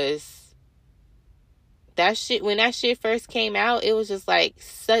 Because when that shit first came out, it was just, like,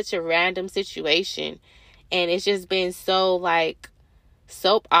 such a random situation. And it's just been so, like,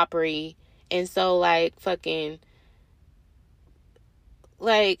 soap opera-y. And so, like, fucking,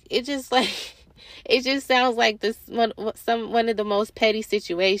 like, it just sounds like one of the most petty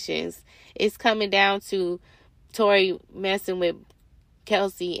situations. It's coming down to Tory messing with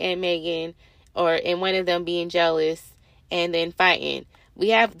Kelsey and Megan, and one of them being jealous and then fighting.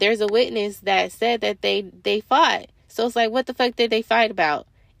 There's a witness that said that they fought. So it's like, what the fuck did they fight about?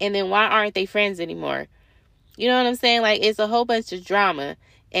 And then why aren't they friends anymore? You know what I'm saying? Like, it's a whole bunch of drama.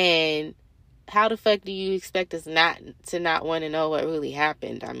 And how the fuck do you expect us not want to know what really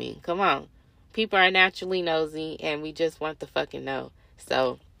happened? Come on. People are naturally nosy and we just want to fucking know.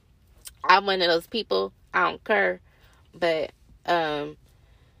 So I'm one of those people. I don't care. But at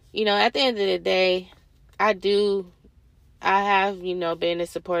the end of the day, I have, been a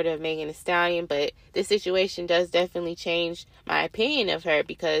supporter of Megan Thee Stallion, but this situation does definitely change my opinion of her,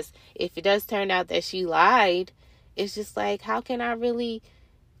 because if it does turn out that she lied, it's just like, how can I look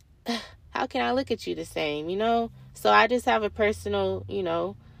at you the same, So I just have a personal,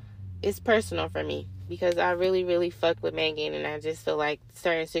 it's personal for me, because I really, really fuck with Megan, and I just feel like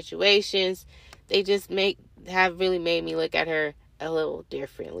certain situations, they just have really made me look at her a little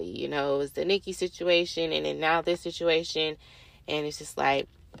differently. It was the Nicki situation, and then now this situation, and it's just like,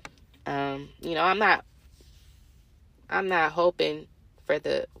 I'm not hoping for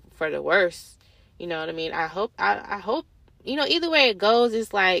the worst. You know what I mean? I hope, either way it goes,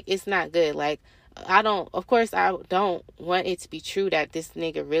 it's like, it's not good. Like, I don't want it to be true that this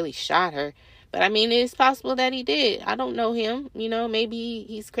nigga really shot her. But it's possible that he did. I don't know him. Maybe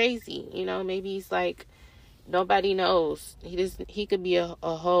he's crazy. Maybe he's like, nobody knows. He could be a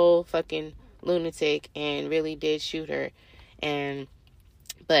whole fucking lunatic and really did shoot her.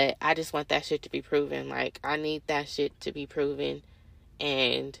 But I just want that shit to be proven. Like, I need that shit to be proven,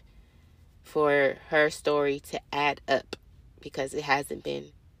 and for her story to add up, because it hasn't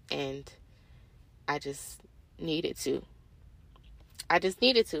been. And I just needed to.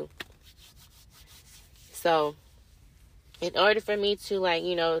 So, in order for me to, like,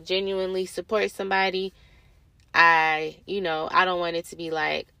 genuinely support somebody, I don't want it to be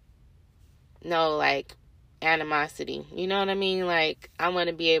like, no, like, animosity. You know what I mean? Like, I want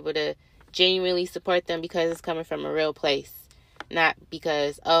to be able to genuinely support them because it's coming from a real place. Not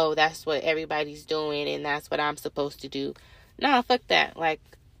because, oh, that's what everybody's doing and that's what I'm supposed to do. Nah, fuck that. Like,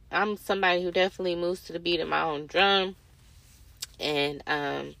 I'm somebody who definitely moves to the beat of my own drum and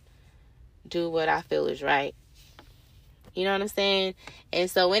do what I feel is right. You know what I'm saying? And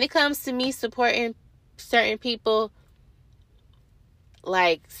so when it comes to me supporting certain people,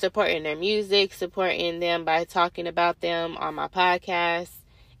 like supporting their music, supporting them by talking about them on my podcast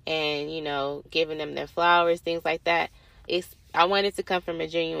and, giving them their flowers, things like that, I want it to come from a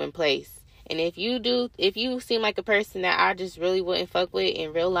genuine place. And if you seem like a person that I just really wouldn't fuck with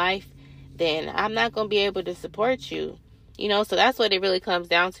in real life, then I'm not going to be able to support you. So that's what it really comes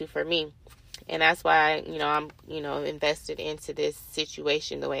down to for me. And that's why, I'm, invested into this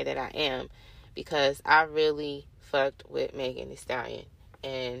situation the way that I am. Because I really fucked with Megan Thee Stallion.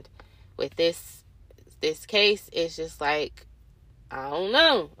 And with this case, it's just like, I don't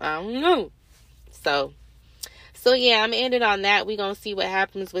know. So yeah, I'm going to end it on that. We're going to see what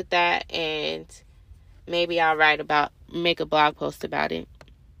happens with that. And maybe I'll make a blog post about it.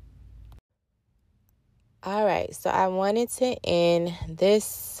 All right. So I wanted to end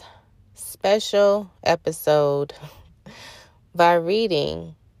this special episode by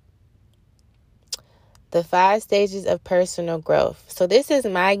reading The 5 Stages of Personal Growth. So this is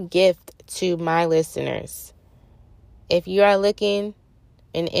my gift to my listeners. If you are looking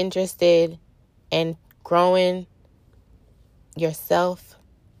and interested in growing yourself,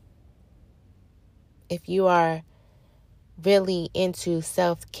 if you are really into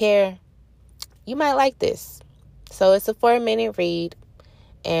self-care, you might like this. So it's a 4-minute read,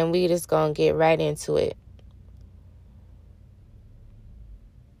 and we just gonna get right into it.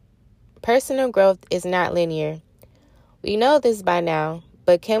 Personal growth is not linear. We know this by now,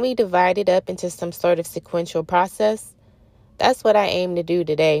 but can we divide it up into some sort of sequential process? That's what I aim to do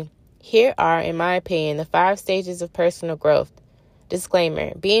today. Here are, in my opinion, the 5 stages of personal growth.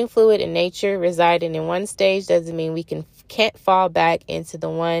 Disclaimer: being fluid in nature, residing in one stage doesn't mean we can't fall back into the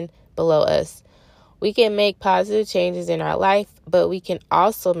one below us. We can make positive changes in our life, but we can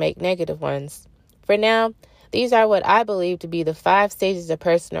also make negative ones. For now, these are what I believe to be the 5 stages of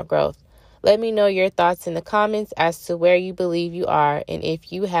personal growth. Let me know your thoughts in the comments as to where you believe you are and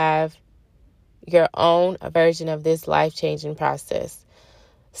if you have your own version of this life-changing process.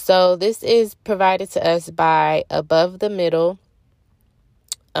 So this is provided to us by Above the Middle.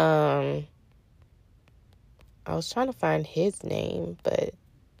 I was trying to find his name, but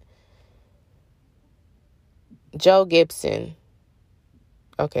Joe Gibson.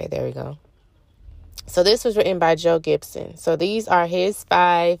 Okay, there we go. So this was written by Joe Gibson. So these are his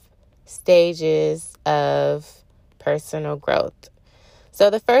 5 stages of personal growth. So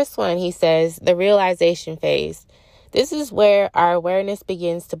the first one, he says, the realization phase. This is where our awareness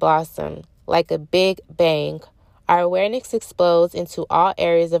begins to blossom. Like a big bang, our awareness explodes into all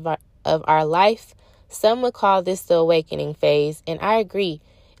areas of our life. Some would call this the awakening phase, and I agree.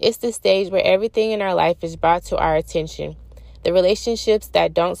 It's the stage where everything in our life is brought to our attention. The relationships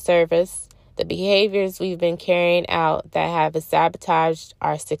that don't serve us, the behaviors we've been carrying out that have sabotaged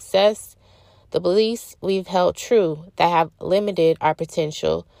our success, the beliefs we've held true that have limited our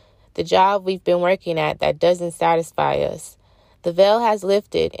potential, the job we've been working at that doesn't satisfy us. The veil has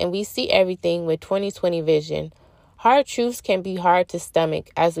lifted and we see everything with 20/20 vision. Hard truths can be hard to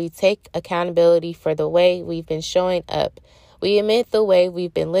stomach as we take accountability for the way we've been showing up. We admit the way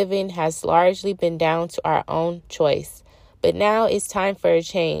we've been living has largely been down to our own choice. But now it's time for a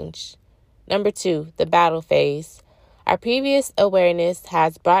change. Number 2, the battle phase. Our previous awareness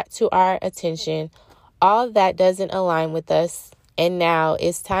has brought to our attention all that doesn't align with us, and now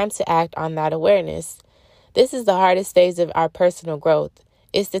it's time to act on that awareness. This is the hardest phase of our personal growth.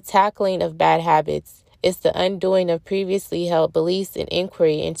 It's the tackling of bad habits. It's the undoing of previously held beliefs and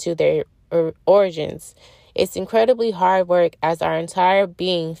inquiry into their origins. It's incredibly hard work as our entire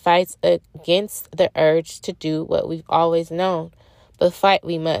being fights against the urge to do what we've always known, but fight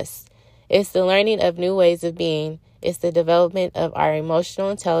we must. It's the learning of new ways of being. It's the development of our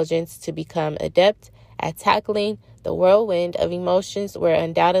emotional intelligence to become adept at tackling the whirlwind of emotions we're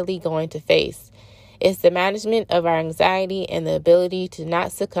undoubtedly going to face. It's the management of our anxiety and the ability to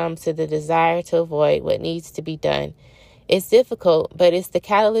not succumb to the desire to avoid what needs to be done. It's difficult, but it's the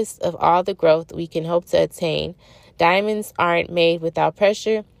catalyst of all the growth we can hope to attain. Diamonds aren't made without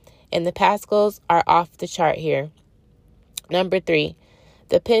pressure, and the Pascals are off the chart here. Number 3,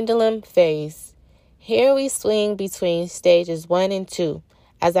 the pendulum phase. Here we swing between stages 1 and 2.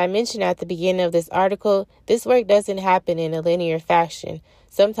 As I mentioned at the beginning of this article, this work doesn't happen in a linear fashion.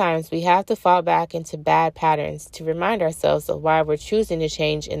 Sometimes we have to fall back into bad patterns to remind ourselves of why we're choosing to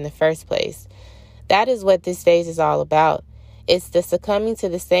change in the first place. That is what this phase is all about. It's the succumbing to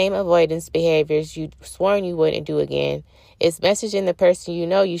the same avoidance behaviors you'd sworn you wouldn't do again. It's messaging the person you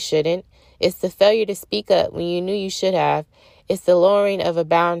know you shouldn't. It's the failure to speak up when you knew you should have. It's the lowering of a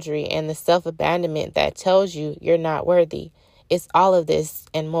boundary and the self-abandonment that tells you you're not worthy. It's all of this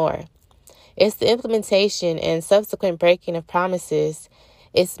and more. It's the implementation and subsequent breaking of promises.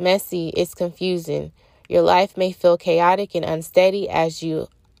 It's messy. It's confusing. Your life may feel chaotic and unsteady as you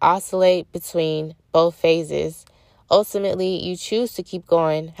oscillate between both phases. Ultimately, you choose to keep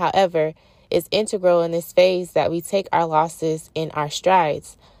going. However, it's integral in this phase that we take our losses in our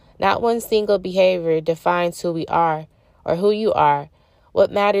strides. Not one single behavior defines who we are or who you are.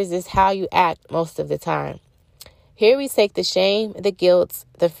 What matters is how you act most of the time. Here we take the shame, the guilt,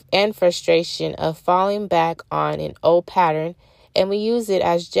 and frustration of falling back on an old pattern, and we use it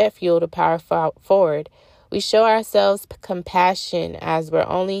as jet fuel to power forward. We show ourselves compassion as we're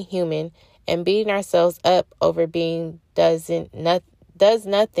only human, and beating ourselves up over being does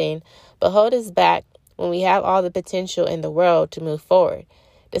nothing but hold us back when we have all the potential in the world to move forward.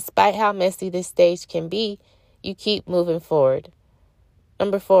 Despite how messy this stage can be, you keep moving forward.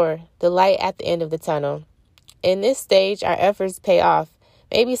 Number 4, the light at the end of the tunnel. In this stage, our efforts pay off.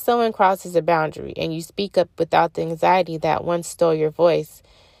 Maybe someone crosses a boundary and you speak up without the anxiety that once stole your voice.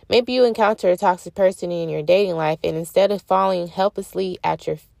 Maybe you encounter a toxic person in your dating life, and instead of falling helplessly at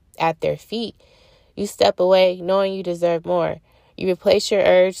their feet, you step away knowing you deserve more. You replace your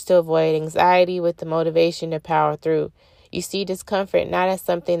urge to avoid anxiety with the motivation to power through. You see discomfort not as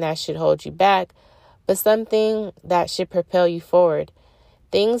something that should hold you back, but something that should propel you forward.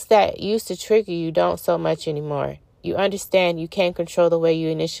 Things that used to trigger you don't so much anymore. You understand you can't control the way you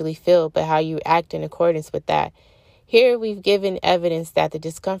initially feel, but how you act in accordance with that. Here we've given evidence that the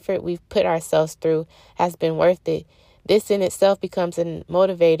discomfort we've put ourselves through has been worth it. This in itself becomes a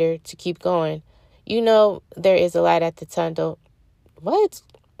motivator to keep going. You know there is a light at the tunnel. What?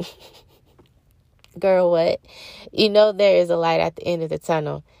 Girl, what? You know there is a light at the end of the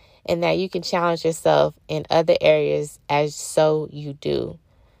tunnel, and that you can challenge yourself in other areas as so you do.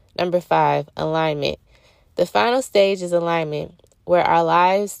 Number 5, alignment. The final stage is alignment, where our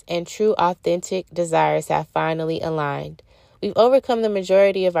lives and true authentic desires have finally aligned. We've overcome the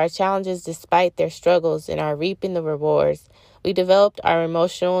majority of our challenges despite their struggles and are reaping the rewards. We developed our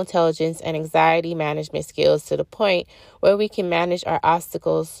emotional intelligence and anxiety management skills to the point where we can manage our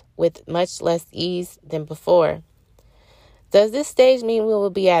obstacles with much less ease than before. Does this stage mean we will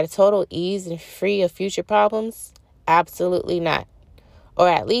be at a total ease and free of future problems? Absolutely not. Or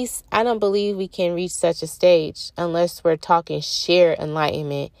at least, I don't believe we can reach such a stage unless we're talking sheer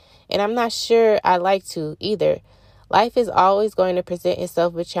enlightenment. And I'm not sure I like to either. Life is always going to present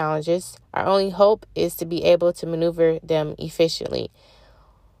itself with challenges. Our only hope is to be able to maneuver them efficiently.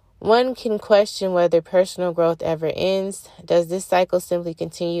 One can question whether personal growth ever ends. Does this cycle simply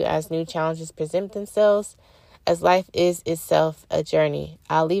continue as new challenges present themselves? As life is itself a journey.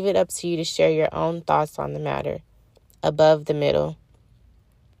 I'll leave it up to you to share your own thoughts on the matter. Above the middle.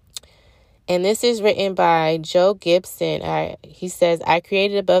 And this is written by Joe Gibson. He says, I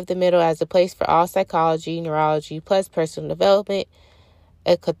created Above the Middle as a place for all psychology, neurology, plus personal development,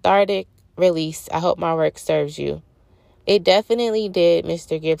 a cathartic release. I hope my work serves you. It definitely did,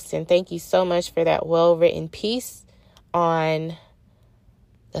 Mr. Gibson. Thank you so much for that well-written piece on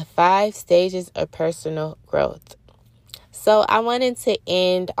the 5 stages of personal growth. So I wanted to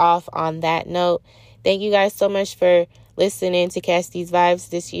end off on that note. Thank you guys so much for listening to Catch These Vibes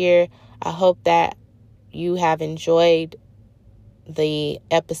this year. I hope that you have enjoyed the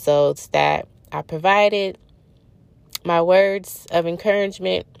episodes that I provided, my words of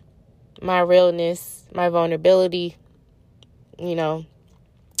encouragement, my realness, my vulnerability, me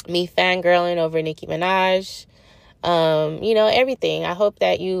fangirling over Nicki Minaj, everything. I hope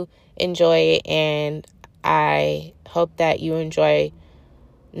that you enjoy it, and I hope that you enjoy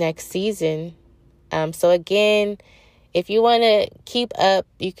next season. So again, if you want to keep up,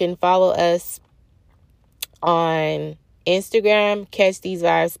 you can follow us on Instagram, Catch These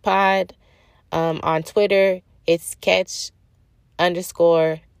Vibes Pod. On Twitter, it's catch_these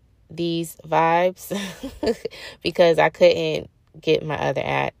vibes because I couldn't get my other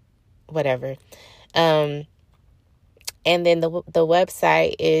 @ whatever. And then the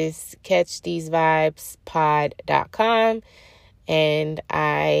website is catchthesevibespod.com. And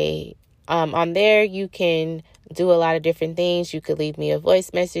on there you can do a lot of different things. You could leave me a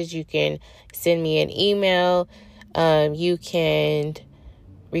voice message. You can send me an email. You can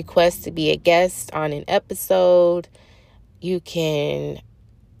request to be a guest on an episode. You can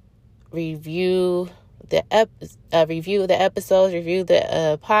review the episodes, review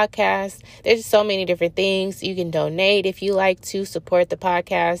the podcast. There's just so many different things. You can donate if you like to support the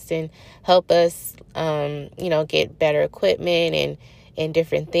podcast and help us, get better equipment and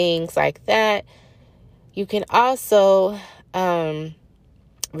different things like that. You can also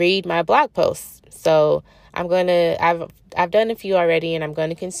read my blog posts. So I've done a few already, and I'm going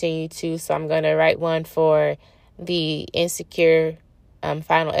to continue to. So I'm going to write one for the Insecure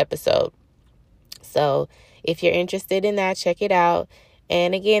final episode. So if you're interested in that, check it out.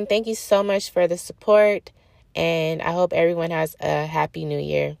 And again, thank you so much for the support, and I hope everyone has a happy new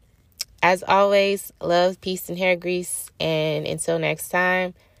year. As always, love, peace, and hair grease. And until next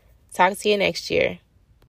time, talk to you next year.